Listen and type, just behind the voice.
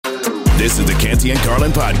This is the Canty and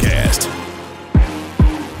Carlin podcast.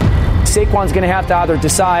 Saquon's going to have to either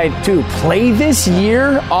decide to play this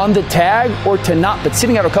year on the tag or to not. But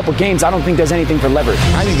sitting out a couple games, I don't think does anything for leverage.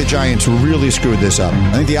 I think the Giants really screwed this up.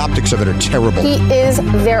 I think the optics of it are terrible. He is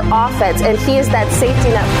their offense, and he is that safety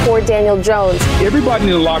net for Daniel Jones. Everybody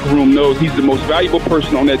in the locker room knows he's the most valuable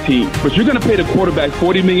person on that team. But you're going to pay the quarterback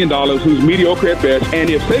 $40 million, who's mediocre at best.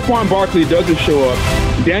 And if Saquon Barkley doesn't show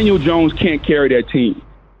up, Daniel Jones can't carry that team.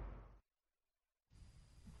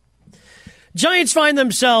 Giants find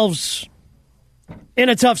themselves in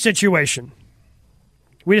a tough situation.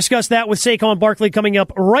 We discussed that with Saquon Barkley coming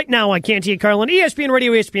up right now on Canty and Carlin. ESPN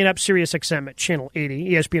Radio, ESPN App, Sirius XM at Channel 80.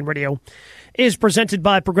 ESPN Radio is presented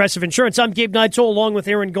by Progressive Insurance. I'm Gabe Neitzel along with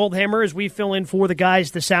Aaron Goldhammer as we fill in for the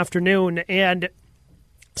guys this afternoon. And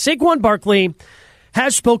Saquon Barkley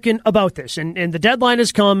has spoken about this, and the deadline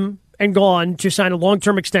has come and gone to sign a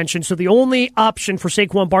long-term extension. So the only option for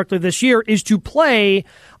Saquon Barkley this year is to play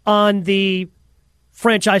on the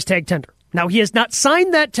franchise tag tender. Now, he has not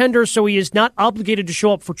signed that tender, so he is not obligated to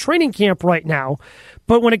show up for training camp right now.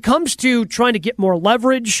 But when it comes to trying to get more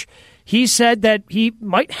leverage, he said that he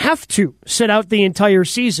might have to sit out the entire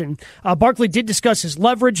season. Barkley did discuss his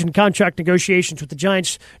leverage and contract negotiations with the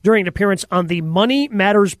Giants during an appearance on the Money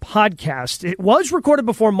Matters podcast. It was recorded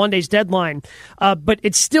before Monday's deadline, but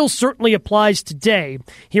it still certainly applies today.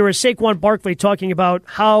 Here is Saquon Barkley talking about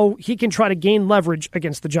how he can try to gain leverage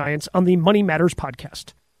against the Giants on the Money Matters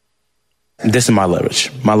podcast. This is my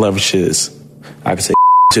leverage. My leverage is I can say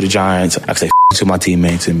to the Giants, I can say to my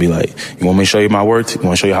teammates and be like, you want me to show you my worth? You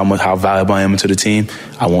want to show you how valuable I am to the team?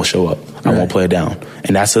 I won't show up. Right. I won't play it down.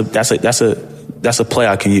 And that's a play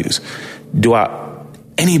I can use.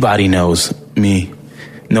 Anybody knows me,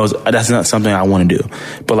 knows that's not something I want to do.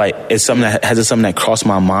 But like it's something that crossed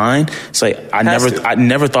my mind. It's like I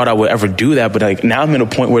never thought I would ever do that, but like now I'm in a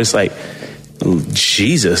point where it's like,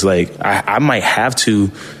 Jesus, like I might have to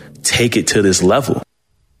take it to this level.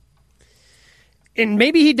 And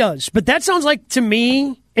maybe he does, but that sounds like to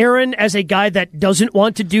me, Aaron, as a guy that doesn't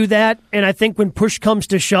want to do that, and I think when push comes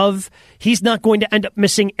to shove, he's not going to end up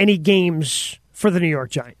missing any games for the New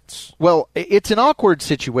York Giants. Well, it's an awkward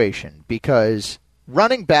situation because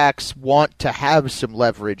running backs want to have some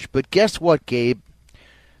leverage, but guess what, Gabe?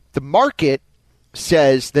 The market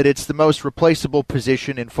says that it's the most replaceable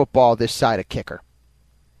position in football this side of kicker.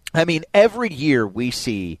 I mean, every year we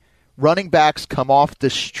see running backs come off the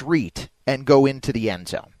street and go into the end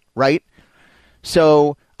zone, right?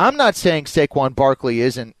 So I'm not saying Saquon Barkley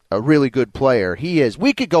isn't a really good player. He is.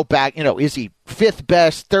 We could go back, is he fifth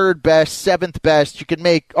best, third best, seventh best? You can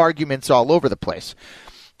make arguments all over the place.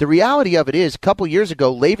 The reality of it is, a couple years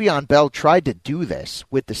ago, Le'Veon Bell tried to do this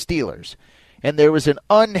with the Steelers, and there was an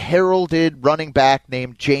unheralded running back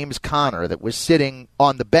named James Conner that was sitting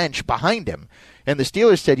on the bench behind him. And the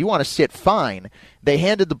Steelers said, you want to sit fine. They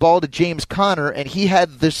handed the ball to James Conner, and he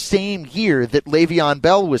had the same year that Le'Veon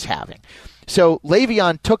Bell was having. So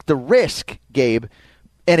Le'Veon took the risk, Gabe,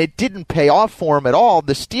 and it didn't pay off for him at all.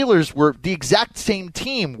 The Steelers were the exact same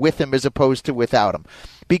team with him as opposed to without him.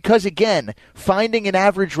 Because, again, finding an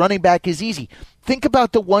average running back is easy. Think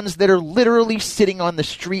about the ones that are literally sitting on the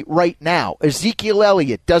street right now. Ezekiel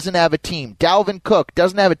Elliott doesn't have a team. Dalvin Cook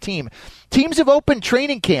doesn't have a team. Teams have opened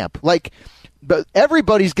training camp. But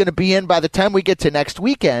everybody's going to be in by the time we get to next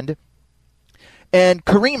weekend. And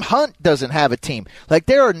Kareem Hunt doesn't have a team.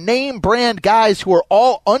 There are name brand guys who are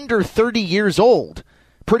all under 30 years old,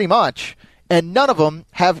 pretty much, and none of them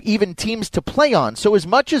have even teams to play on. So as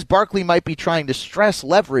much as Barkley might be trying to stress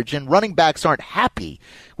leverage and running backs aren't happy,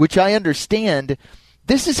 which I understand,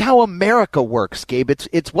 this is how America works, Gabe.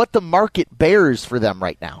 It's what the market bears for them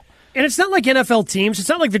right now. And it's not like NFL teams. It's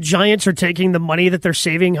not like the Giants are taking the money that they're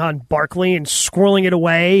saving on Barkley and squirreling it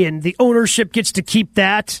away, and the ownership gets to keep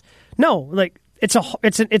that. No, it's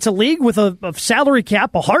a league with a salary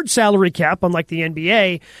cap, a hard salary cap, unlike the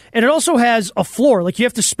NBA, and it also has a floor. You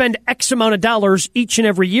have to spend X amount of dollars each and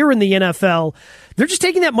every year in the NFL. They're just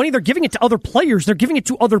taking that money, they're giving it to other players, they're giving it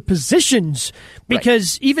to other positions,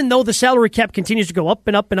 because even though the salary cap continues to go up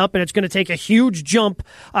and up and up, and it's going to take a huge jump,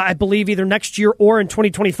 I believe either next year or in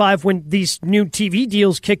 2025 when these new TV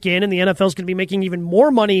deals kick in and the NFL is going to be making even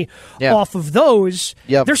more money off of those,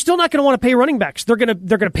 they're still not going to want to pay running backs. They're going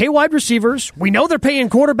to pay wide receivers. We know they're paying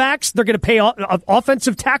quarterbacks. They're going to pay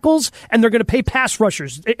offensive tackles, and they're going to pay pass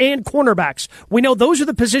rushers and cornerbacks. We know those are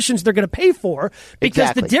the positions they're going to pay for,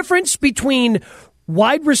 because the difference between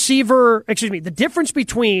the difference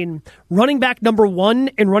between running back number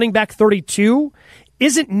 1 and running back 32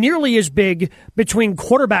 isn't nearly as big between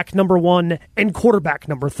quarterback number 1 and quarterback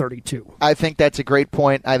number 32. I think that's a great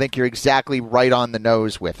point. I think you're exactly right on the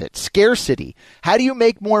nose with it. Scarcity. How do you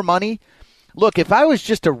make more money? Look, if I was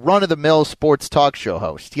just a run-of-the-mill sports talk show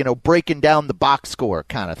host, breaking down the box score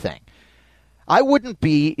kind of thing, I wouldn't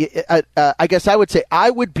be, I guess I would say I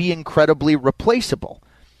would be incredibly replaceable.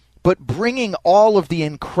 But bringing all of the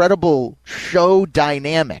incredible show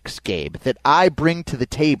dynamics, Gabe, that I bring to the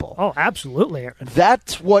table. Oh, absolutely, Aaron.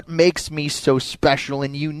 That's what makes me so special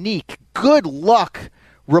and unique. Good luck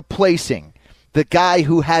replacing the guy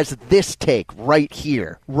who has this take right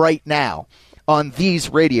here, right now, on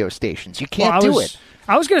these radio stations. You can't do it.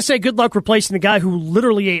 I was going to say good luck replacing the guy who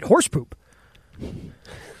literally ate horse poop.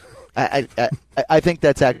 I think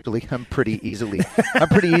that's actually I'm pretty easily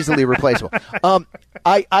replaceable.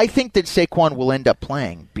 I think that Saquon will end up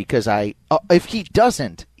playing because if he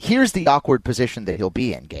doesn't, here's the awkward position that he'll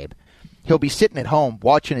be in, Gabe. He'll be sitting at home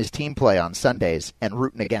watching his team play on Sundays and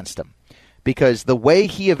rooting against them, because the way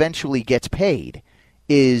he eventually gets paid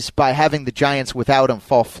is by having the Giants without him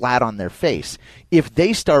fall flat on their face. If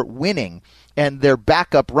they start winning and their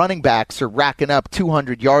backup running backs are racking up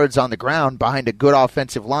 200 yards on the ground behind a good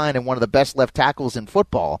offensive line and one of the best left tackles in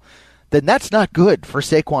football, then that's not good for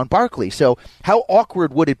Saquon Barkley. So how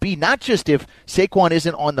awkward would it be, not just if Saquon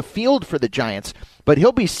isn't on the field for the Giants, but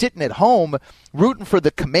he'll be sitting at home rooting for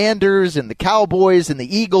the Commanders and the Cowboys and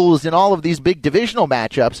the Eagles and all of these big divisional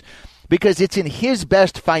matchups, because it's in his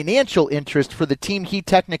best financial interest for the team he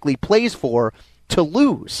technically plays for to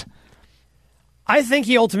lose. I think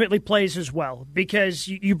he ultimately plays as well, because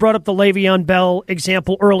you brought up the Le'Veon Bell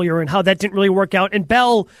example earlier and how that didn't really work out. And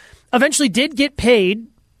Bell eventually did get paid,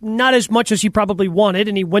 not as much as he probably wanted,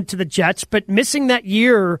 and he went to the Jets. But missing that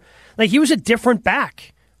year, he was a different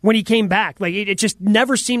back when he came back. It just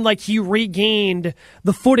never seemed like he regained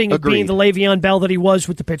the footing of being the Le'Veon Bell that he was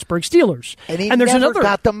with the Pittsburgh Steelers. And he never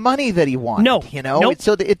got the money that he wanted. No. Nope.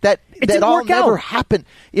 So that all never happened.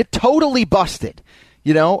 It totally busted.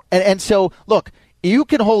 And so, look, you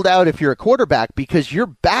can hold out if you're a quarterback because you're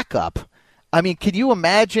backup. I mean, can you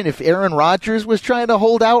imagine if Aaron Rodgers was trying to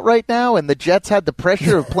hold out right now and the Jets had the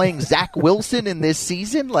pressure of playing Zach Wilson in this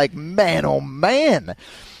season? Man, oh, man.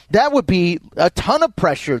 That would be a ton of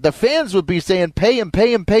pressure. The fans would be saying, pay him,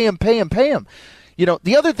 pay him, pay him, pay him, pay him.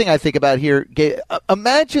 The other thing I think about here,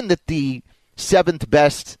 imagine that the 7th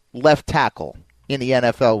best left tackle in the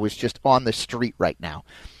NFL was just on the street right now.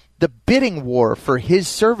 The bidding war for his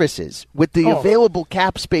services with the available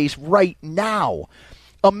cap space right now.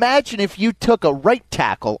 Imagine if you took a right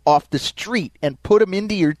tackle off the street and put him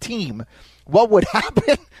into your team. What would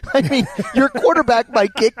happen? I mean, your quarterback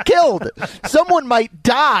might get killed. Someone might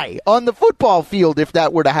die on the football field if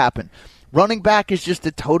that were to happen. Running back is just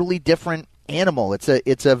a totally different animal. It's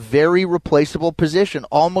a very replaceable position,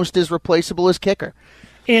 almost as replaceable as kicker.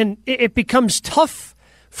 And it becomes tough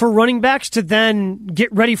for running backs to then get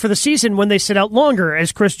ready for the season when they sit out longer,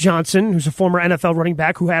 as Chris Johnson, who's a former NFL running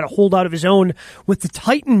back who had a holdout of his own with the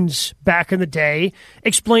Titans back in the day,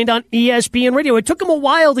 explained on ESPN Radio. It took him a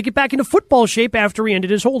while to get back into football shape after he ended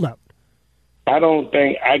his holdout. I don't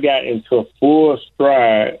think I got into a full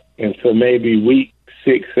stride until maybe week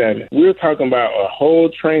 6, 7. We're talking about a whole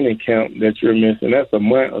training camp that you're missing. That's a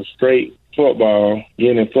month of straight football,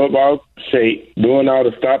 getting in football shape, doing all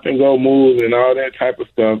the stop-and-go moves and all that type of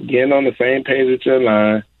stuff, getting on the same page with your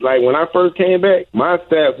line. When I first came back, my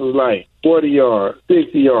stats was 40 yards,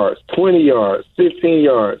 60 yards, 20 yards, 15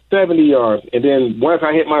 yards, 70 yards. And then once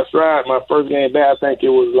I hit my stride, my first game back, I think it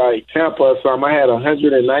was Tampa or something, I had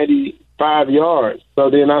 195 yards. So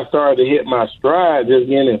then I started to hit my stride, just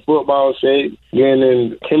getting in football shape, getting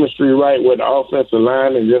in chemistry right with the offensive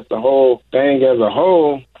line and just the whole thing as a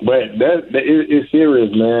whole. But it's serious,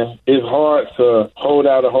 man. It's hard to hold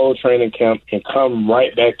out a whole training camp and come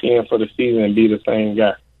right back in for the season and be the same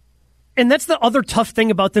guy. And that's the other tough thing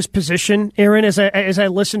about this position, Aaron, as I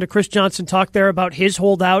listened to Chris Johnson talk there about his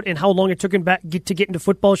holdout and how long it took him to get into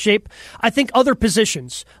football shape. I think other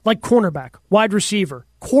positions like cornerback, wide receiver,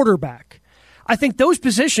 quarterback, I think those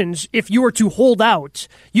positions, if you were to hold out,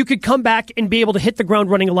 you could come back and be able to hit the ground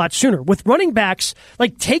running a lot sooner. With running backs,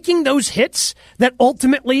 taking those hits that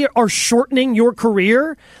ultimately are shortening your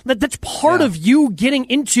career, that's part of you getting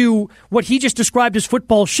into what he just described as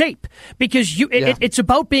football shape. Because it's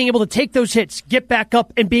about being able to take those hits, get back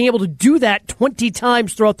up, and being able to do that 20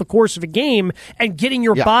 times throughout the course of a game and getting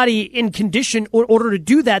your body in condition in order to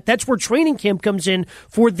do that. That's where training camp comes in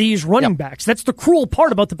for these running backs. That's the cruel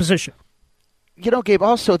part about the position. Gabe,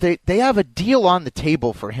 also, they have a deal on the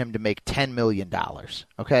table for him to make $10 million,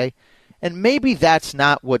 okay? And maybe that's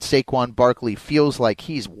not what Saquon Barkley feels like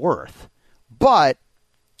he's worth. But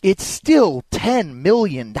it's still $10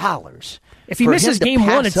 million. If he misses game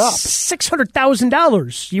one, it's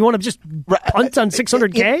 $600,000. You want to just punt on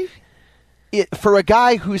 $600K? For a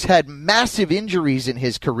guy who's had massive injuries in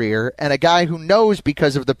his career and a guy who knows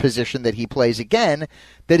because of the position that he plays again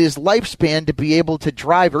that his lifespan to be able to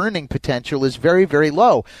drive earning potential is very, very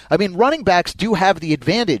low. I mean, running backs do have the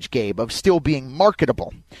advantage, Gabe, of still being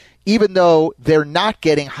marketable. Even though they're not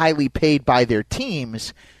getting highly paid by their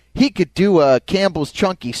teams, he could do a Campbell's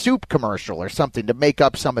Chunky Soup commercial or something to make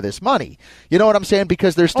up some of this money. You know what I'm saying?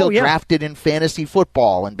 Because they're still drafted in fantasy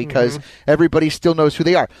football and because everybody still knows who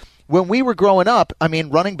they are. When we were growing up, I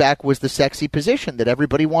mean, running back was the sexy position that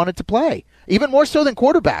everybody wanted to play, even more so than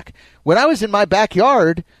quarterback. When I was in my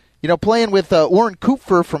backyard, playing with Orrin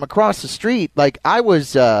Kupfer from across the street, like I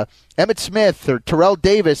was Emmitt Smith or Terrell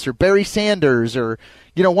Davis or Barry Sanders or,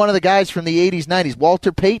 one of the guys from the 80s, 90s,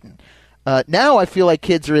 Walter Payton. Now I feel like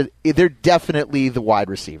kids they're definitely the wide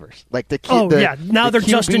receivers. Like the kid. Now they're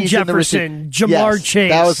Justin Jefferson, Jamar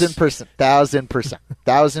Chase.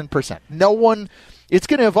 1,000%. No one. It's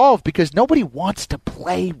going to evolve because nobody wants to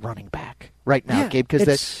play running back right now, Gabe,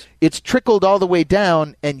 because it's trickled all the way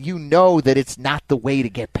down, and you know that it's not the way to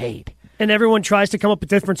get paid. And everyone tries to come up with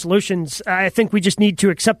different solutions. I think we just need to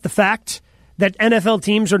accept the fact that NFL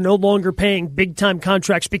teams are no longer paying big-time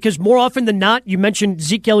contracts because more often than not, you mentioned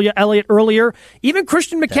Zeke Elliott earlier, even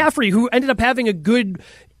Christian McCaffrey, who ended up having a good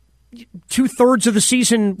 2/3 of the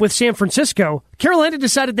season with San Francisco, Carolina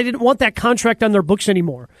decided they didn't want that contract on their books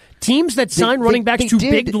anymore. Teams that sign running backs to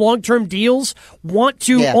big long-term deals want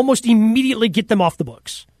to almost immediately get them off the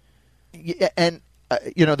books. And,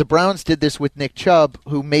 the Browns did this with Nick Chubb,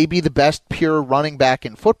 who may be the best pure running back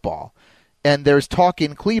in football. And there's talk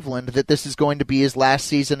in Cleveland that this is going to be his last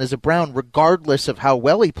season as a Brown, regardless of how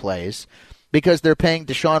well he plays, because they're paying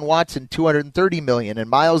Deshaun Watson $230 million and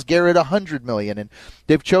Myles Garrett $100 million, and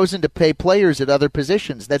they've chosen to pay players at other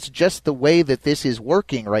positions. That's just the way that this is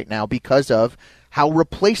working right now because of how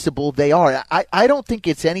replaceable they are. I don't think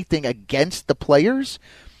it's anything against the players.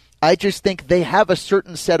 I just think they have a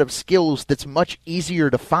certain set of skills that's much easier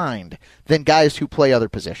to find than guys who play other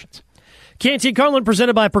positions. Canty Carlin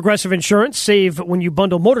presented by Progressive Insurance. Save when you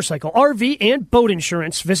bundle motorcycle, RV, and boat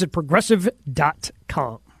insurance. Visit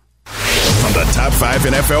Progressive.com. From the top 5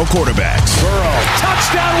 NFL quarterbacks. Burrow.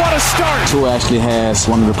 Touchdown, what a start. Tua actually has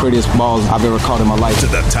one of the prettiest balls I've ever caught in my life. To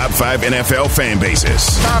the top 5 NFL fan bases.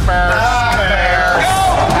 Stop Bears. Go Bears.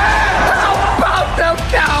 How about them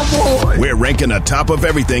Cowboys? We're ranking the top of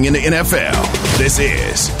everything in the NFL. This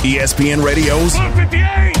is ESPN Radio's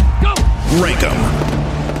 158. Go. Rank 'em.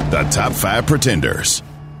 The top 5 pretenders.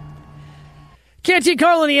 Canty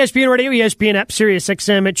Carlin, ESPN Radio, ESPN app, Sirius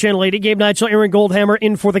XM at Channel 80. Gabe Neitzel, Aaron Goldhammer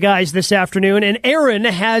in for the guys this afternoon. And Aaron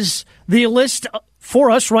has the list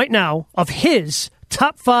for us right now of his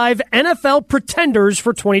top 5 NFL pretenders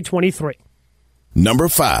for 2023. Number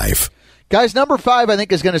 5. Guys, number 5 I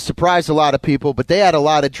think is going to surprise a lot of people, but they had a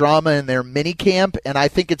lot of drama in their mini camp, and I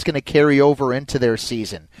think it's going to carry over into their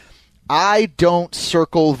season. I don't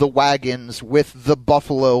circle the wagons with the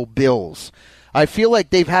Buffalo Bills. I feel like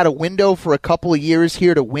they've had a window for a couple of years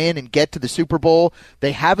here to win and get to the Super Bowl.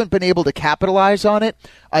 They haven't been able to capitalize on it.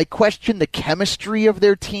 I question the chemistry of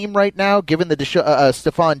their team right now, given the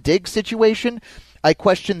Stephon Diggs situation. I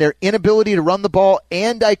question their inability to run the ball,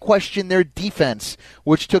 and I question their defense,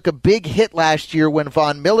 which took a big hit last year when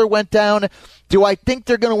Von Miller went down. Do I think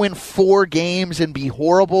they're going to win 4 games and be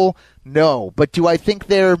horrible? No. But do I think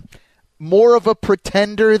they're more of a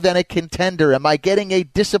pretender than a contender? Am I getting a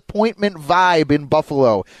disappointment vibe in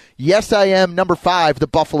Buffalo? Yes, I am. Number 5, the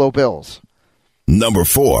Buffalo Bills. Number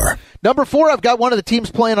 4. Number 4, I've got one of the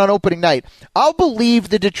teams playing on opening night. I'll believe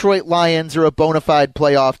the Detroit Lions are a bona fide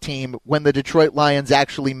playoff team when the Detroit Lions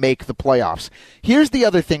actually make the playoffs. Here's the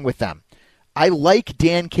other thing with them. I like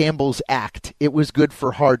Dan Campbell's act. It was good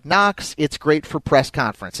for Hard Knocks. It's great for press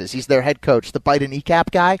conferences. He's their head coach, the bite a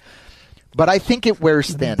kneecap guy. But I think it wears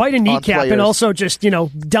thin. Bite a kneecap and also just,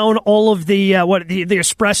 down all of the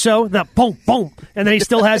espresso, the boom, boom, and then he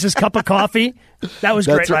still has his cup of coffee. That was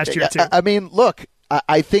great last year, too. I mean, look,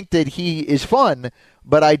 I think that he is fun,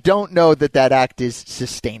 but I don't know that act is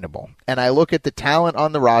sustainable. And I look at the talent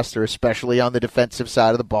on the roster, especially on the defensive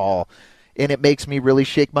side of the ball, and it makes me really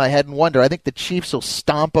shake my head and wonder. I think the Chiefs will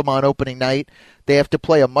stomp them on opening night. They have to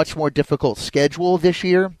play a much more difficult schedule this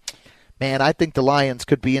year. Man, I think the Lions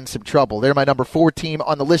could be in some trouble. They're my number 4 team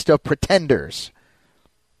on the list of pretenders.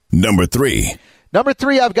 Number 3. Number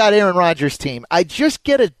 3, I've got Aaron Rodgers' team. I just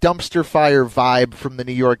get a dumpster fire vibe from the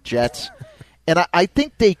New York Jets. And I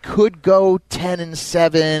think they could go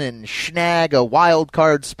 10-7 and snag a wild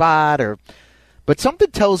card spot. But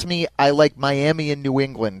something tells me I like Miami and New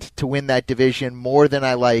England to win that division more than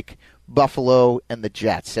I like Buffalo and the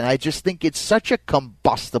Jets. And I just think it's such a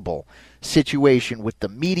combustible situation with the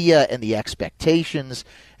media and the expectations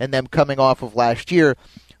and them coming off of last year.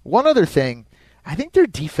 One other thing, I think their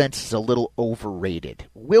defense is a little overrated.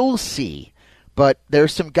 We'll see. But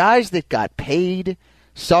there's some guys that got paid.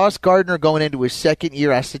 Sauce Gardner going into his second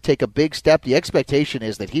year has to take a big step. The expectation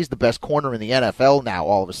is that he's the best corner in the NFL now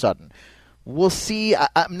all of a sudden. We'll see.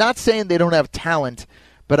 I'm not saying they don't have talent,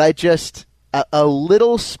 but I just, a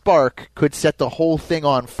little spark could set the whole thing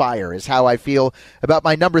on fire is how I feel about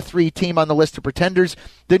my number 3 team on the list of pretenders,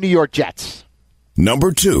 the New York Jets.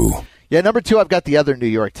 Number 2. Yeah, number 2, I've got the other New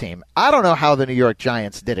York team. I don't know how the New York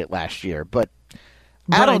Giants did it last year, but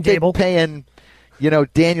I don't think paying,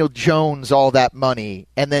 Daniel Jones all that money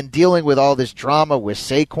and then dealing with all this drama with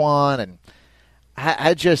Saquon and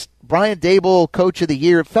I just, Brian Daboll, Coach of the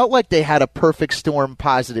Year, it felt like they had a perfect storm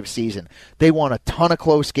positive season. They won a ton of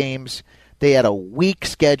close games. They had a weak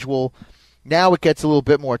schedule. Now it gets a little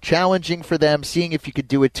bit more challenging for them, seeing if you could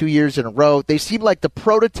do it 2 years in a row. They seem like the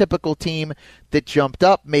prototypical team that jumped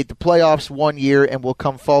up, made the playoffs one year, and will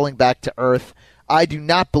come falling back to earth. I do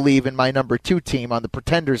not believe in my number 2 team on the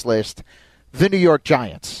pretenders list, the New York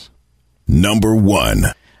Giants. Number 1.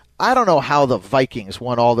 I don't know how the Vikings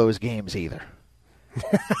won all those games either.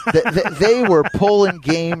 They were pulling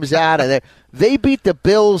games out of there. They beat the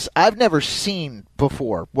Bills. I've never seen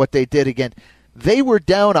before what they did again. They were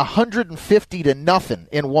down 150-0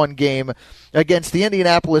 in one game against the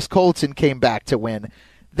Indianapolis Colts and came back to win.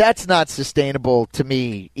 That's not sustainable to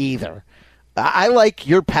me either. I like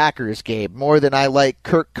your Packers, Gabe, more than I like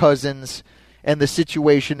Kirk Cousins and the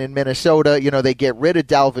situation in Minnesota. They get rid of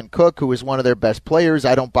Dalvin Cook, who is one of their best players.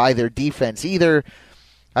 I don't buy their defense either.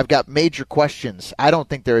 I've got major questions. I don't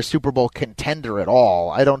think they're a Super Bowl contender at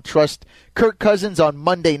all. I don't trust Kirk Cousins on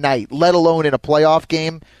Monday night, let alone in a playoff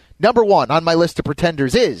game. Number 1 on my list of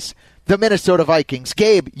pretenders is the Minnesota Vikings.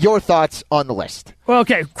 Gabe, your thoughts on the list? Well,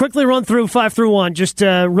 okay, quickly run through 5 through 1. Just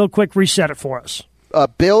real quick reset it for us.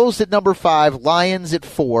 Bills at number 5, Lions at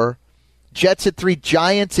 4, Jets at 3,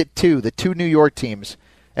 Giants at 2, the 2 New York teams.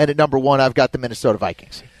 And at number 1, I've got the Minnesota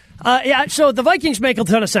Vikings. So the Vikings make a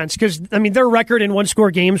ton of sense because, their record in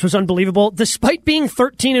one-score games was unbelievable. Despite being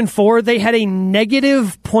 13-4, they had a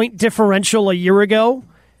negative point differential a year ago.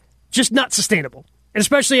 Just not sustainable. And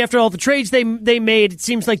especially after all the trades they made, it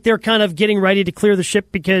seems like they're kind of getting ready to clear the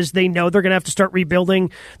ship because they know they're going to have to start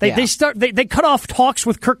rebuilding. They cut off talks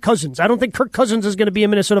with Kirk Cousins. I don't think Kirk Cousins is going to be a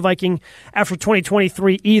Minnesota Viking after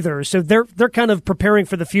 2023 either. So they're kind of preparing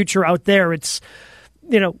for the future out there. It's,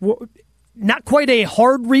 not quite a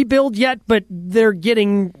hard rebuild yet, but they're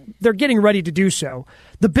getting ready to do so.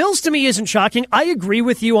 The Bills, to me, isn't shocking. I agree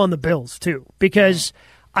with you on the Bills, too, because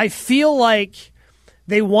I feel like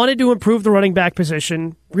they wanted to improve the running back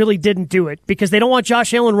position, really didn't do it, because they don't want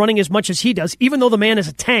Josh Allen running as much as he does, even though the man is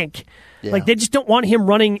a tank. Yeah. They just don't want him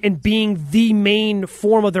running and being the main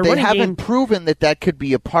form of their running game. They haven't proven that could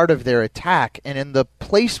be a part of their attack, and in the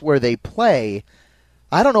place where they play,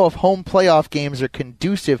 I don't know if home playoff games are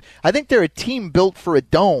conducive. I think they're a team built for a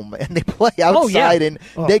dome, and they play outside in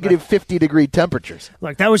negative 50-degree temperatures.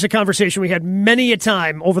 Look, that was a conversation we had many a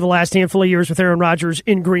time over the last handful of years with Aaron Rodgers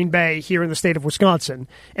in Green Bay here in the state of Wisconsin.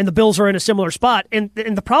 And the Bills are in a similar spot. And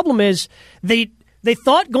the problem is they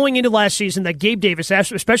thought going into last season that Gabe Davis,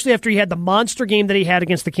 especially after he had the monster game that he had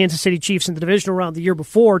against the Kansas City Chiefs in the divisional round the year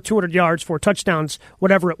before, 200 yards, 4 touchdowns,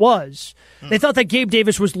 whatever it was, they thought that Gabe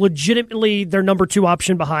Davis was legitimately their number 2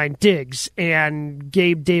 option behind Diggs. And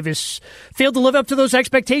Gabe Davis failed to live up to those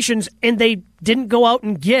expectations, and they didn't go out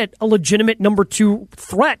and get a legitimate number 2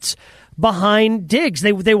 threat behind Diggs.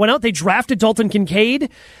 They went out, they drafted Dalton Kincaid.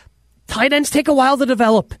 Tight ends take a while to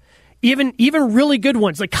develop. Even really good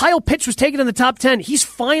ones. Like Kyle Pitts was taken in the top 10. He's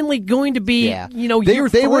finally going to be, year 3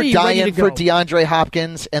 They were dying for go. DeAndre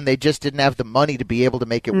Hopkins, and they just didn't have the money to be able to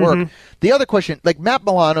make it work. The other question, Matt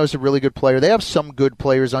Milano is a really good player. They have some good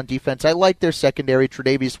players on defense. I like their secondary.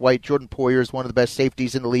 Tre'Davious White, Jordan Poyer is one of the best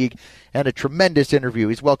safeties in the league, and a tremendous interview.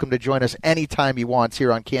 He's welcome to join us anytime he wants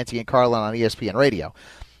here on Canty and Carlin on ESPN Radio.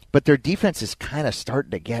 But their defense is kind of starting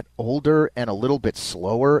to get older and a little bit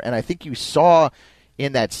slower, and I think you saw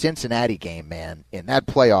in that Cincinnati game, man, in that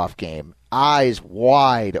playoff game, eyes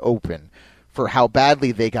wide open for how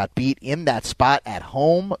badly they got beat in that spot at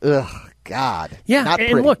home. Ugh, God. Yeah, not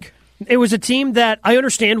pretty. And look, it was a team that I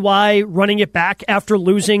understand why running it back after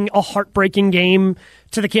losing a heartbreaking game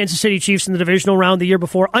to the Kansas City Chiefs in the divisional round the year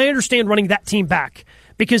before. I understand running that team back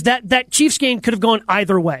because that Chiefs game could have gone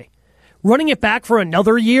either way. Running it back for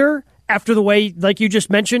another year after the way, like you just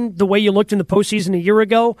mentioned, the way you looked in the postseason a year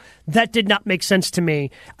ago, that did not make sense to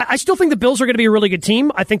me. I still think the Bills are going to be a really good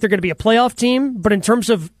team. I think they're going to be a playoff team. But in terms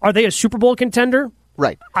of, are they a Super Bowl contender?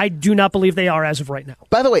 Right. I do not believe they are as of right now.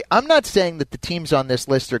 By the way, I'm not saying that the teams on this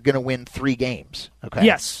list are going to win 3 games. Okay.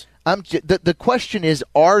 Yes. The question is,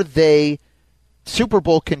 are they Super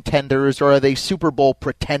Bowl contenders or are they Super Bowl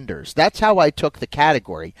pretenders? That's how I took the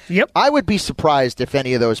category. Yep. I would be surprised if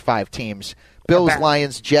any of those 5 teams, Bills,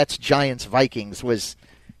 Lions, Jets, Giants, Vikings, was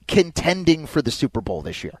contending for the Super Bowl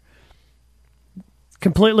this year.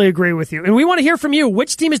 Completely agree with you. And we want to hear from you.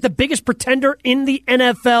 Which team is the biggest pretender in the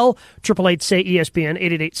NFL? 888-SAY-ESPN,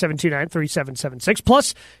 888-729-3776.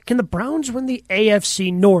 Plus, can the Browns win the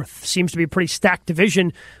AFC North? Seems to be a pretty stacked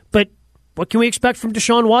division, but what can we expect from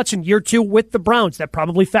Deshaun Watson year 2 with the Browns? That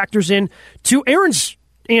probably factors in to Aaron's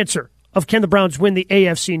answer of can the Browns win the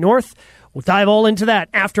AFC North? We'll dive all into that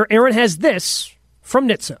after Aaron has this from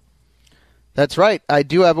NHTSA. That's right. I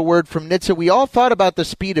do have a word from NHTSA. We all thought about the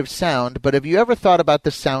speed of sound, but have you ever thought about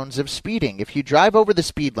the sounds of speeding? If you drive over the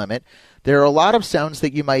speed limit, there are a lot of sounds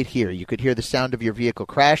that you might hear. You could hear the sound of your vehicle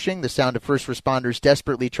crashing, the sound of first responders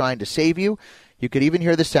desperately trying to save you. You could even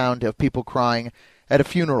hear the sound of people crying at a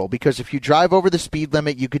funeral, because if you drive over the speed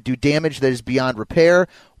limit, you could do damage that is beyond repair.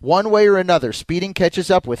 One way or another, speeding catches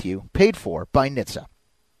up with you. Paid for by NHTSA.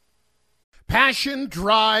 Passion,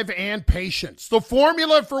 drive, and patience. The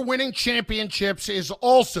formula for winning championships is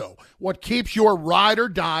also what keeps your ride or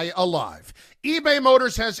die alive. eBay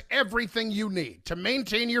Motors has everything you need to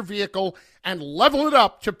maintain your vehicle and level it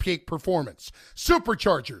up to peak performance.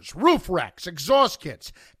 Superchargers, roof racks, exhaust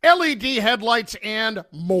kits, LED headlights, and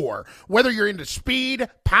more. Whether you're into speed,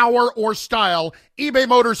 power, or style, eBay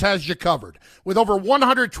Motors has you covered. With over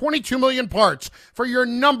 122 million parts for your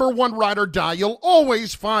number one ride or die, you'll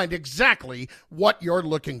always find exactly what you're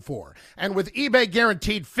looking for. And with eBay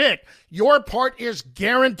Guaranteed Fit, your part is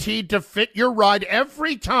guaranteed to fit your ride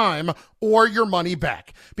every time or your money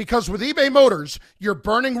back. Because with eBay Motors, you're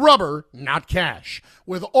burning rubber, not cash.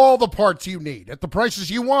 With all the parts you need at the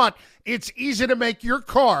prices you want, it's easy to make your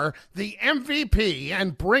car the MVP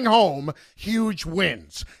and bring home huge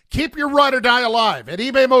wins. Keep your ride or die alive at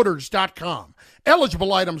ebaymotors.com.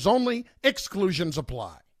 Eligible items only. Exclusions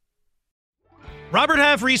apply. Robert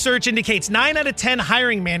Half research indicates 9 out of 10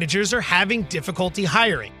 hiring managers are having difficulty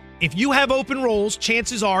hiring. If you have open roles,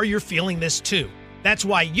 chances are you're feeling this too. That's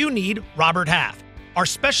why you need Robert Half. Our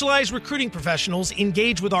specialized recruiting professionals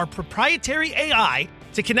engage with our proprietary AI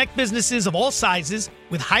to connect businesses of all sizes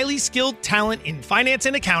with highly skilled talent in finance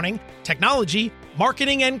and accounting, technology,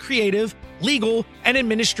 marketing and creative, legal, and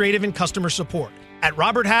administrative and customer support. At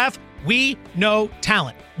Robert Half, we know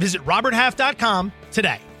talent. Visit roberthalf.com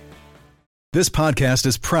today. This podcast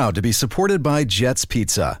is proud to be supported by Jets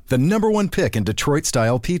Pizza, the #1 pick in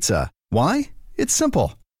Detroit-style pizza. Why? It's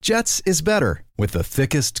simple. Jets is better. With the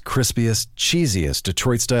thickest, crispiest, cheesiest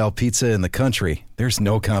Detroit-style pizza in the country, there's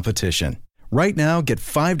no competition. Right now, get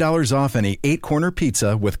 $5 off any 8-corner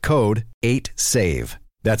pizza with code 8SAVE.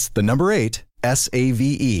 That's the number 8,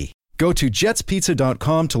 S-A-V-E. Go to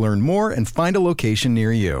jetspizza.com to learn more and find a location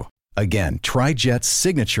near you. Again, try Jet's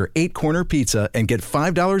signature 8-corner pizza and get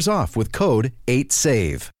 $5 off with code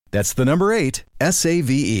 8SAVE. That's the number 8,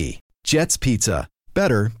 S-A-V-E. Jet's Pizza.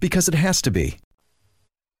 Better because it has to be.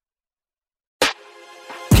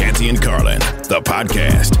 Canty and Carlin, the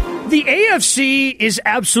podcast. The AFC is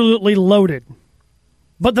absolutely loaded,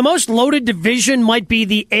 but the most loaded division might be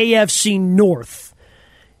the AFC North.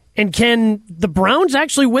 And can the Browns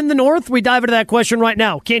actually win the North? We dive into that question right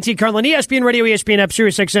now. Canty and Carlin, ESPN Radio, ESPN App,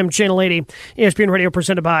 Sirius XM, Channel 80, ESPN Radio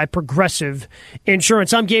presented by Progressive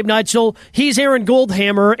Insurance. I'm Gabe Neitzel. He's Aaron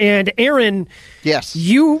Goldhammer. And Aaron, yes,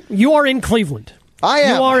 you are in Cleveland. I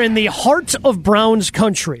am. You are in the heart of Browns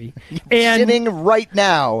country. And sitting right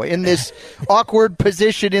now in this awkward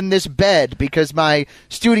position in this bed because my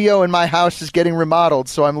studio in my house is getting remodeled,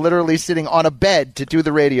 so I'm literally sitting on a bed to do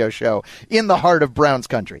the radio show in the heart of Browns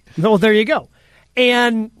country. Well, there you go.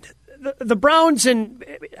 And the Browns, and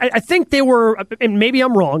I think they were, and maybe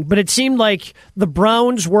I'm wrong, but it seemed like the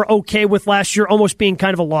Browns were okay with last year almost being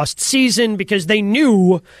kind of a lost season because they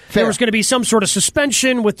knew there was going to be some sort of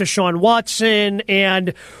suspension with Deshaun Watson.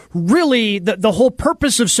 And really, the whole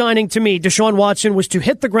purpose of signing, to me, Deshaun Watson was to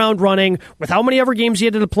hit the ground running with how many ever games he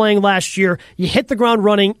ended up playing last year. You hit the ground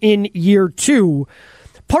running in year 2.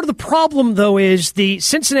 Part of the problem, though, is the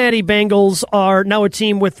Cincinnati Bengals are now a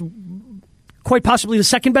team with quite possibly the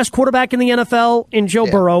second best quarterback in the NFL in Joe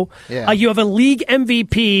Burrow. Yeah. You have a league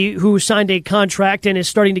MVP who signed a contract and is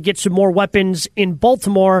starting to get some more weapons in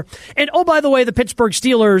Baltimore. And, oh, by the way, the Pittsburgh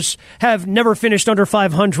Steelers have never finished under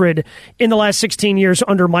 500 in the last 16 years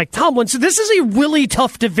under Mike Tomlin. So this is a really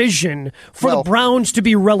tough division for the Browns to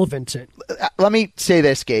be relevant in. Let me say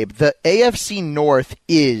this, Gabe. The AFC North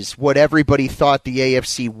is what everybody thought the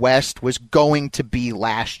AFC West was going to be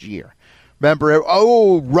last year. Remember,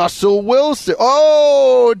 Russell Wilson.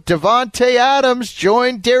 Devontae Adams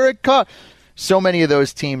joined Derek Carr. So many of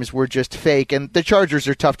those teams were just fake, and the Chargers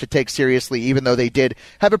are tough to take seriously, even though they did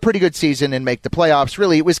have a pretty good season and make the playoffs.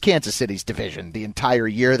 Really, it was Kansas City's division the entire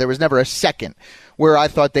year. There was never a second where I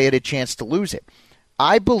thought they had a chance to lose it.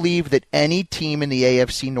 I believe that any team in the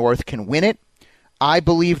AFC North can win it. I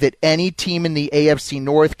believe that any team in the AFC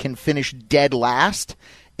North can finish dead last.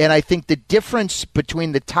 And I think the difference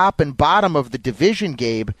between the top and bottom of the division,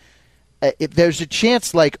 Gabe, there's a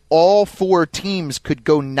chance like all four teams could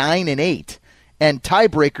go 9-8, and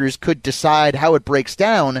tiebreakers could decide how it breaks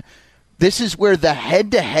down. This is where the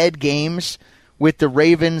head-to-head games with the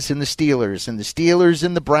Ravens and the Steelers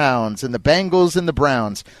and the Browns and the Bengals and the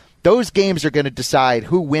Browns, those games are going to decide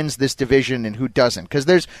who wins this division and who doesn't. Because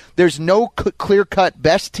there's no clear-cut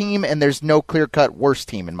best team and there's no clear-cut worst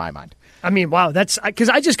team in my mind. I mean, wow, that's because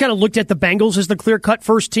I just kind of looked at the Bengals as the clear-cut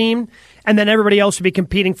first team, and then everybody else would be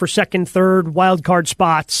competing for second, third, wild card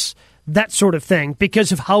spots, that sort of thing,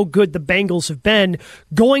 because of how good the Bengals have been,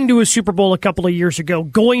 going to a Super Bowl a couple of years ago,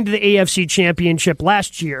 going to the AFC Championship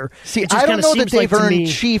last year. See, I don't know that they've earned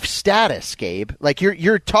Chief status, Gabe. Like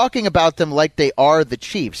you're talking about them like they are the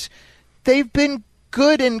Chiefs. They've been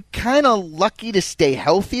good and kind of lucky to stay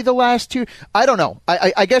healthy the last two. I don't know.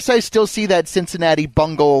 I guess I still see that Cincinnati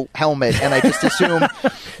bungle helmet, and I just assume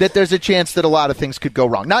that there's a chance that a lot of things could go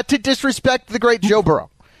wrong. Not to disrespect the great Joe Burrow.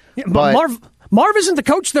 Yeah, but Marv isn't the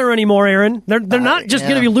coach there anymore, Aaron. They're not just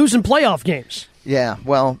going to be losing playoff games. Yeah,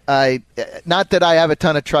 well, not that I have a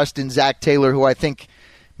ton of trust in Zach Taylor, who I think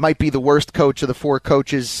might be the worst coach of the four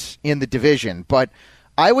coaches in the division, but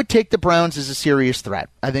I would take the Browns as a serious threat.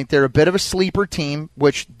 I think they're a bit of a sleeper team,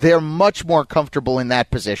 which they're much more comfortable in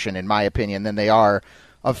that position, in my opinion, than they are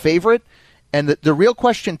a favorite. And the real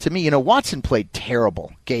question to me, Watson played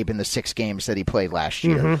terrible, Gabe, in the 6 games that he played last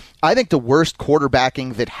year. Mm-hmm. I think the worst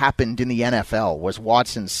quarterbacking that happened in the NFL was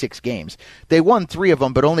Watson's 6 games. They won 3 of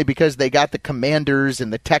them, but only because they got the Commanders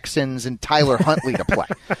and the Texans and Tyler Huntley to play.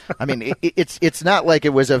 I mean, it's not like it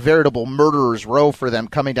was a veritable murderer's row for them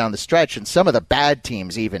coming down the stretch, and some of the bad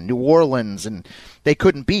teams, even New Orleans, and they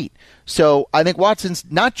couldn't beat. So I think Watson's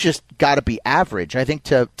not just got to be average. I think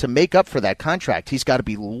to make up for that contract, he's got to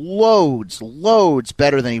be loads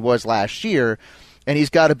better than he was last year, and he's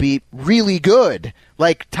got to be really good,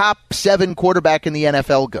 like top 7 quarterback in the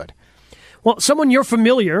NFL good. Well, someone you're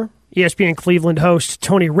familiar, ESPN Cleveland host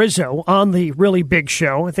Tony Rizzo on the Really Big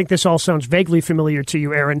Show. I think this all sounds vaguely familiar to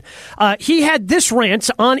you, Aaron. He had this rant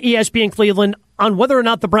on ESPN Cleveland on whether or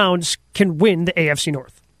not the Browns can win the AFC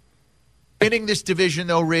North. Winning this division,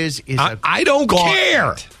 though, Riz, is I don't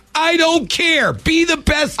care. I don't care. Be the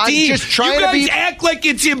best team. I'm just trying you guys act like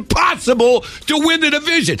it's impossible to win the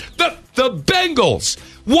division. The Bengals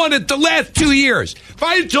won it the last 2 years. If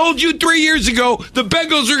I had told you 3 years ago the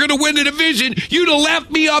Bengals are going to win the division, you'd have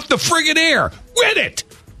laughed me off the friggin' air. Win it.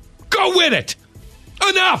 Go win it.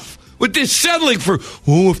 Enough with this settling for,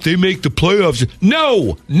 if they make the playoffs.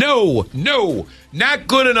 No. Not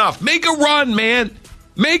good enough. Make a run, man.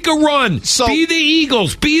 Make a run. So, be the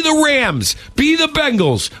Eagles. Be the Rams. Be the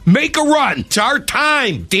Bengals. Make a run. It's our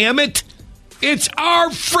time, damn it. It's our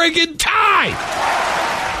friggin' time.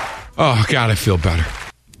 Oh, God, I feel better.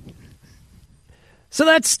 So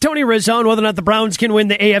that's Tony Rizzo on whether or not the Browns can win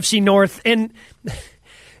the AFC North. And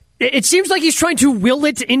it seems like he's trying to will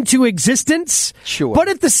it into existence. Sure. But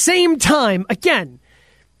at the same time, again,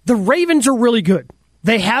 the Ravens are really good.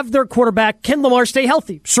 They have their quarterback. Can Lamar stay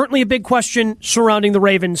healthy? Certainly a big question surrounding the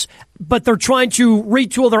Ravens, but they're trying to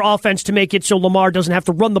retool their offense to make it so Lamar doesn't have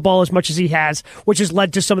to run the ball as much as he has, which has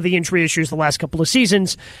led to some of the injury issues the last couple of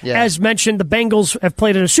seasons. Yeah. As mentioned, the Bengals have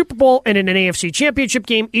played in a Super Bowl and in an AFC Championship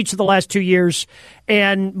game each of the last 2 years,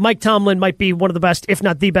 and Mike Tomlin might be one of the best, if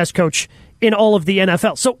not the best coach in all of the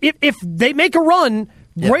NFL. So if they make a run,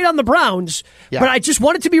 great on the Browns, but I just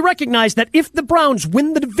want it to be recognized that if the Browns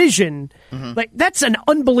win the division, that's an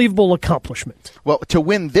unbelievable accomplishment. Well, to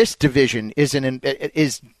win this division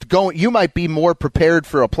you might be more prepared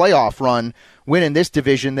for a playoff run winning this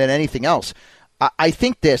division than anything else. I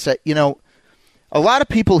think this, a lot of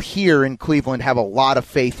people here in Cleveland have a lot of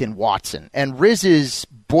faith in Watson, and Riz's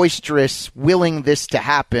boisterous, willing this to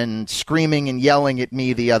happen, screaming and yelling at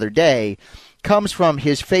me the other day comes from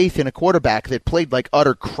his faith in a quarterback that played like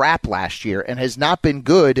utter crap last year and has not been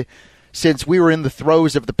good since we were in the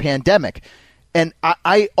throes of the pandemic. And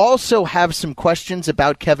I also have some questions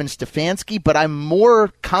about Kevin Stefanski, but I'm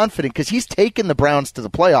more confident because he's taken the Browns to the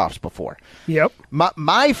playoffs before. Yep.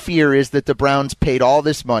 My fear is that the Browns paid all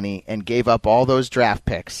this money and gave up all those draft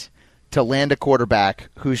picks to land a quarterback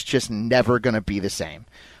who's just never going to be the same.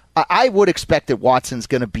 I would expect that Watson's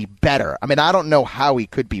going to be better. I mean, I don't know how he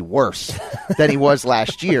could be worse than he was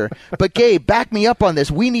last year. But, Gabe, back me up on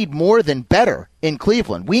this. We need more than better in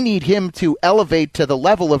Cleveland. We need him to elevate to the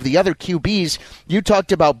level of the other QBs. You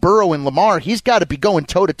talked about Burrow and Lamar. He's got to be going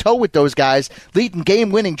toe-to-toe with those guys, leading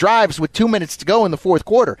game-winning drives with 2 minutes to go in the fourth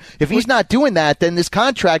quarter. If he's not doing that, then this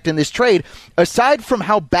contract and this trade, aside from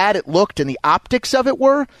how bad it looked and the optics of it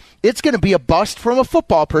were, it's going to be a bust from a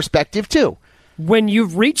football perspective, too. When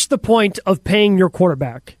you've reached the point of paying your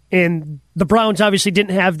quarterback, and the Browns obviously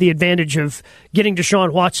didn't have the advantage of getting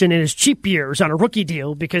Deshaun Watson in his cheap years on a rookie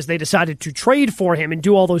deal because they decided to trade for him and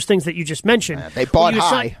do all those things that you just mentioned. They bought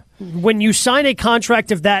high. When you sign a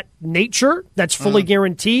contract of that nature, that's fully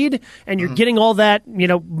guaranteed, and you're getting all that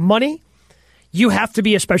money, you have to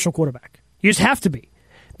be a special quarterback. You just have to be,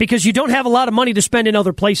 because you don't have a lot of money to spend in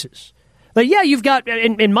other places. But yeah, you've got,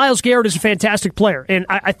 and Myles Garrett is a fantastic player, and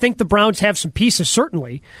I think the Browns have some pieces,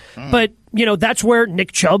 certainly. But, that's where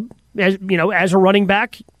Nick Chubb, as a running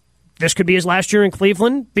back, this could be his last year in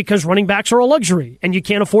Cleveland because running backs are a luxury, and you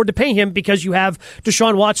can't afford to pay him because you have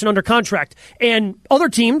Deshaun Watson under contract. And other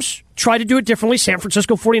teams try to do it differently. San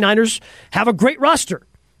Francisco 49ers have a great roster.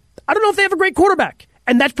 I don't know if they have a great quarterback,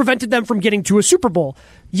 and that's prevented them from getting to a Super Bowl.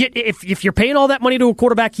 Yet, if you're paying all that money to a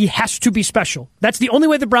quarterback, he has to be special. That's the only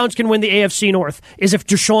way the Browns can win the AFC North, is if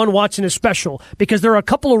Deshaun Watson is special, because there are a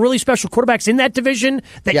couple of really special quarterbacks in that division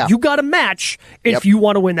that you got to match if you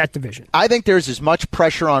want to win that division. I think there's as much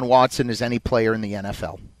pressure on Watson as any player in the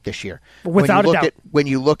NFL this year. Without a doubt. When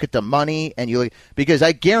you look at the money, because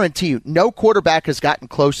I guarantee you, no quarterback has gotten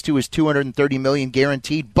close to his $230 million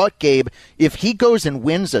guaranteed. But Gabe, if he goes and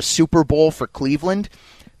wins a Super Bowl for Cleveland,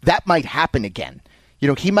 that might happen again.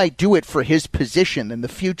 He might do it for his position and the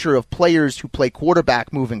future of players who play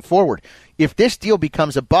quarterback moving forward. If this deal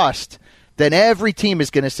becomes a bust, then every team is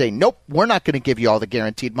going to say, nope, we're not going to give you all the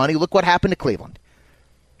guaranteed money. Look what happened to Cleveland.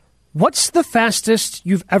 What's the fastest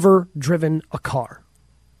you've ever driven a car?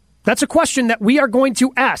 That's a question that we are going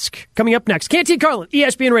to ask coming up next. Canty and Carlin,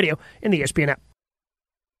 ESPN Radio, and the ESPN app.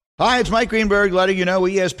 Hi, it's Mike Greenberg letting you know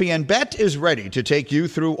ESPN Bet is ready to take you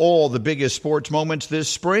through all the biggest sports moments this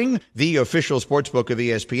spring. The official sportsbook of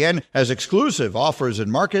ESPN has exclusive offers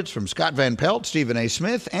and markets from Scott Van Pelt, Stephen A.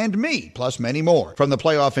 Smith, and me, plus many more. From the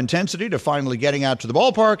playoff intensity to finally getting out to the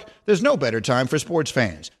ballpark, there's no better time for sports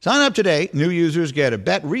fans. Sign up today. New users get a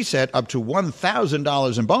bet reset up to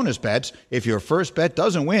 $1,000 in bonus bets if your first bet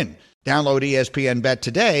doesn't win. Download ESPN Bet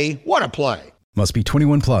today. What a play. Must be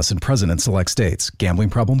 21 plus and present in select states. Gambling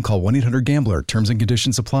problem? Call 1-800-GAMBLER. Terms and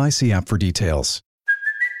conditions apply. See app for details.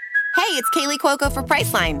 Hey, it's Kaylee Cuoco for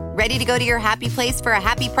Priceline. Ready to go to your happy place for a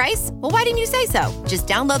happy price? Well, why didn't you say so? Just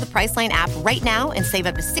download the Priceline app right now and save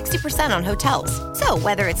up to 60% on hotels. So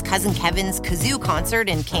whether it's Cousin Kevin's Kazoo Concert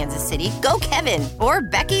in Kansas City, go Kevin, or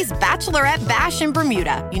Becky's Bachelorette Bash in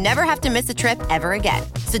Bermuda, you never have to miss a trip ever again.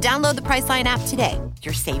 So download the Priceline app today.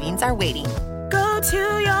 Your savings are waiting. Go to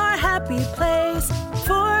your happy place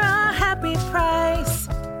for a happy price.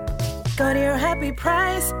 Go to your happy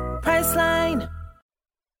price, Priceline.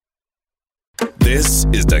 This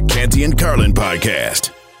is the Canty and Carlin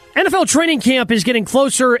podcast. NFL training camp is getting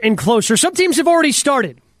closer and closer. Some teams have already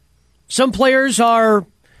started. Some players are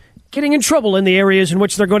getting in trouble in the areas in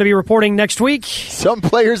which they're going to be reporting next week. Some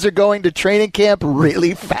players are going to training camp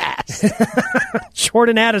really fast.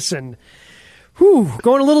 Jordan Addison.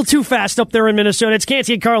 Going a little too fast up there in Minnesota. It's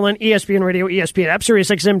Canty and Carlin, ESPN Radio, ESPN app, Sirius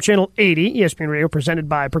XM Channel 80, ESPN Radio, presented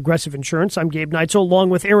by Progressive Insurance. I'm Gabe Neitzel, along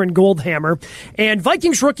with Aaron Goldhammer. And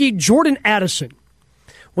Vikings rookie Jordan Addison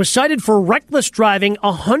was cited for reckless driving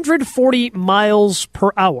 140 miles per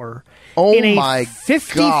hour in a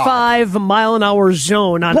 55-mile-an-hour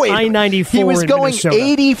zone on I-94 He was going Minnesota.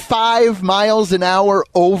 85 miles an hour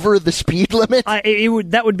over the speed limit?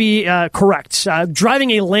 That would be correct. Driving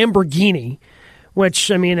a Lamborghini,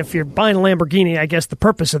 which, I mean, if you're buying a Lamborghini, I guess the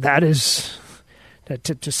purpose of that is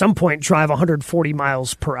to some point drive 140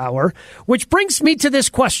 miles per hour. Which brings me to this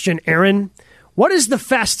question, Aaron. What is the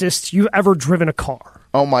fastest you've ever driven a car?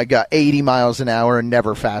 Oh, my God. 80 miles an hour and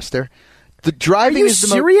never faster. The driving Are you is the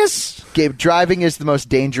serious? Gabe, driving is the most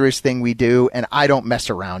dangerous thing we do, and I don't mess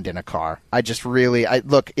around in a car. I just really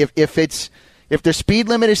look, if the speed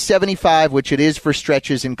limit is 75, which it is for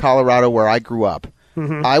stretches in Colorado where I grew up,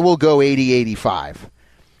 I will go 80, 85.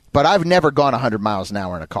 But I've never gone 100 miles an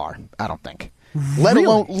hour in a car, I don't think. Let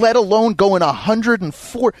alone going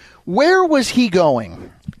 104. Where was he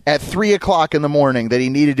going at 3 o'clock in the morning that he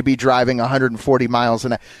needed to be driving 140 miles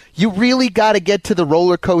an hour? You really got to get to the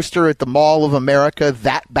roller coaster at the Mall of America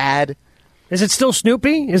that bad? Is it still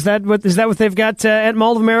Snoopy? Is that what they've got at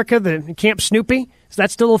Mall of America, the Camp Snoopy? Is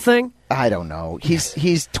that still a thing? I don't know.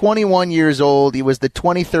 He's 21 years old. He was the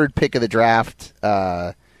 23rd pick of the draft.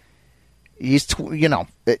 And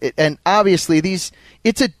obviously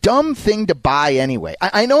it's a dumb thing to buy anyway.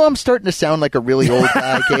 I know I'm starting to sound like a really old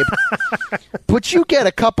guy, Gabe, but you get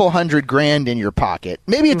a couple $100,000 in your pocket.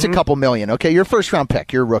 Maybe it's a couple million. Okay, you're a first-round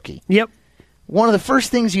pick. You're a rookie. Yep. One of the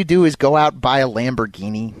first things you do is go out and buy a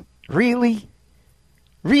Lamborghini. Really?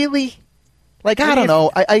 Like, I don't know.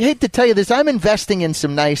 I hate to tell you this. I'm investing in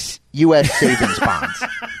some nice U.S. savings bonds.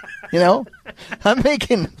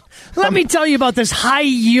 Let me tell you about this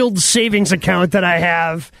high-yield savings account that I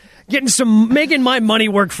have. Making my money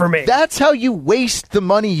work for me. That's how you waste the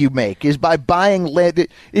money you make, is by buying land.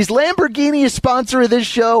 Is Lamborghini a sponsor of this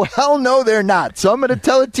show? Hell no, they're not. So I'm going to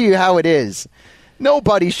tell it to you how it is.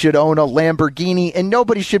 Nobody should own a Lamborghini, and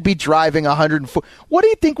nobody should be driving 104. What do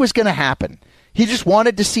you think was going to happen? He just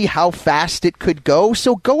wanted to see how fast it could go,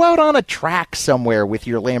 so go out on a track somewhere with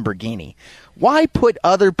your Lamborghini. Why put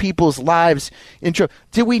other people's lives in trouble?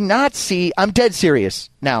 Did we not see? I'm dead serious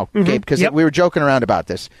now, Gabe, because we were joking around about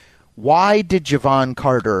this. Why did Javon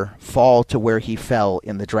Carter fall to where he fell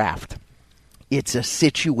in the draft? It's a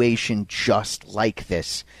situation just like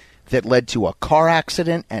this that led to a car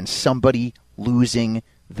accident and somebody losing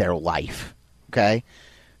their life. Okay?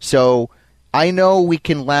 So I know we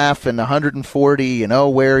can laugh and 140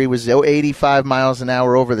 and where he was 85 miles an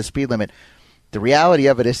hour over the speed limit. The reality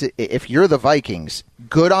of it is, if you're the Vikings,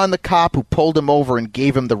 good on the cop who pulled him over and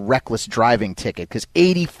gave him the reckless driving ticket, because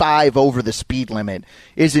 85 over the speed limit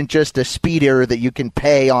isn't just a speed error that you can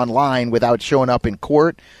pay online without showing up in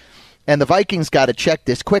court. And the Vikings got to check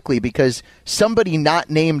this quickly, because somebody not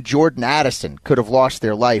named Jordan Addison could have lost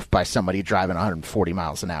their life by somebody driving 140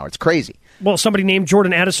 miles an hour. It's crazy. Well, somebody named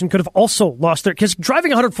Jordan Addison could have also lost their... Because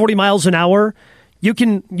driving 140 miles an hour, you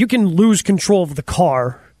can lose control of the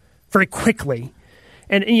car very quickly.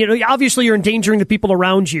 And obviously you're endangering the people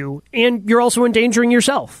around you, and you're also endangering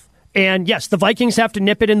yourself. And yes, the Vikings have to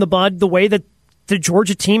nip it in the bud the way that the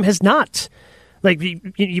Georgia team has not. Like,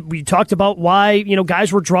 we talked about why,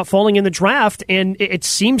 guys were falling in the draft, and it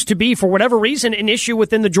seems to be, for whatever reason, an issue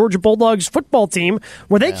within the Georgia Bulldogs football team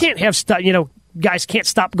where they can't have, guys can't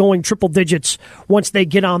stop going triple digits once they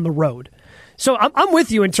get on the road. So I'm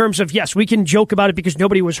with you in terms of, yes, we can joke about it because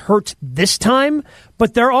nobody was hurt this time,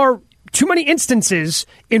 but there are too many instances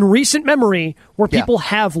in recent memory where people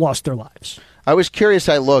have lost their lives. I was curious.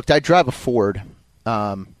 I looked. I drive a Ford.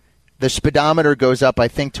 The speedometer goes up, I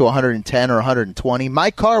think, to 110 or 120.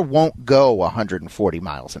 My car won't go 140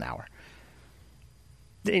 miles an hour.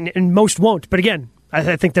 And most won't. But again,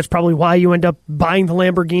 I think that's probably why you end up buying the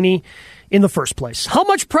Lamborghini in the first place. How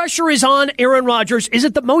much pressure is on Aaron Rodgers? Is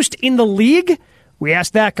it the most in the league? We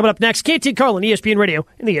asked that coming up next. Canty and Carlin, ESPN Radio,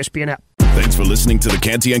 and the ESPN app. Thanks for listening to the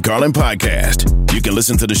Canty and Carlin podcast. You can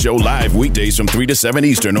listen to the show live weekdays from 3 to 7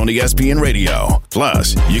 Eastern on ESPN Radio.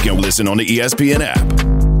 Plus, you can listen on the ESPN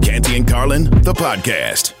app. Canty and Carlin, the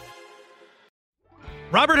podcast.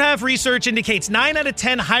 Robert Half research indicates 9 out of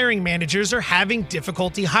 10 hiring managers are having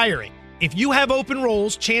difficulty hiring. If you have open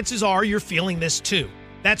roles, chances are you're feeling this too.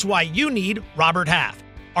 That's why you need Robert Half.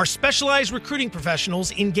 Our specialized recruiting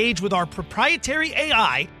professionals engage with our proprietary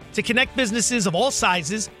AI to connect businesses of all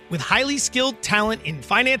sizes with highly skilled talent in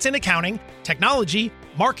finance and accounting, technology,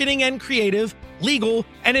 marketing and creative, legal,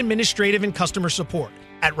 and administrative and customer support.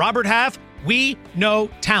 At Robert Half, we know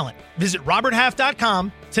talent. Visit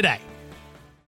roberthalf.com today.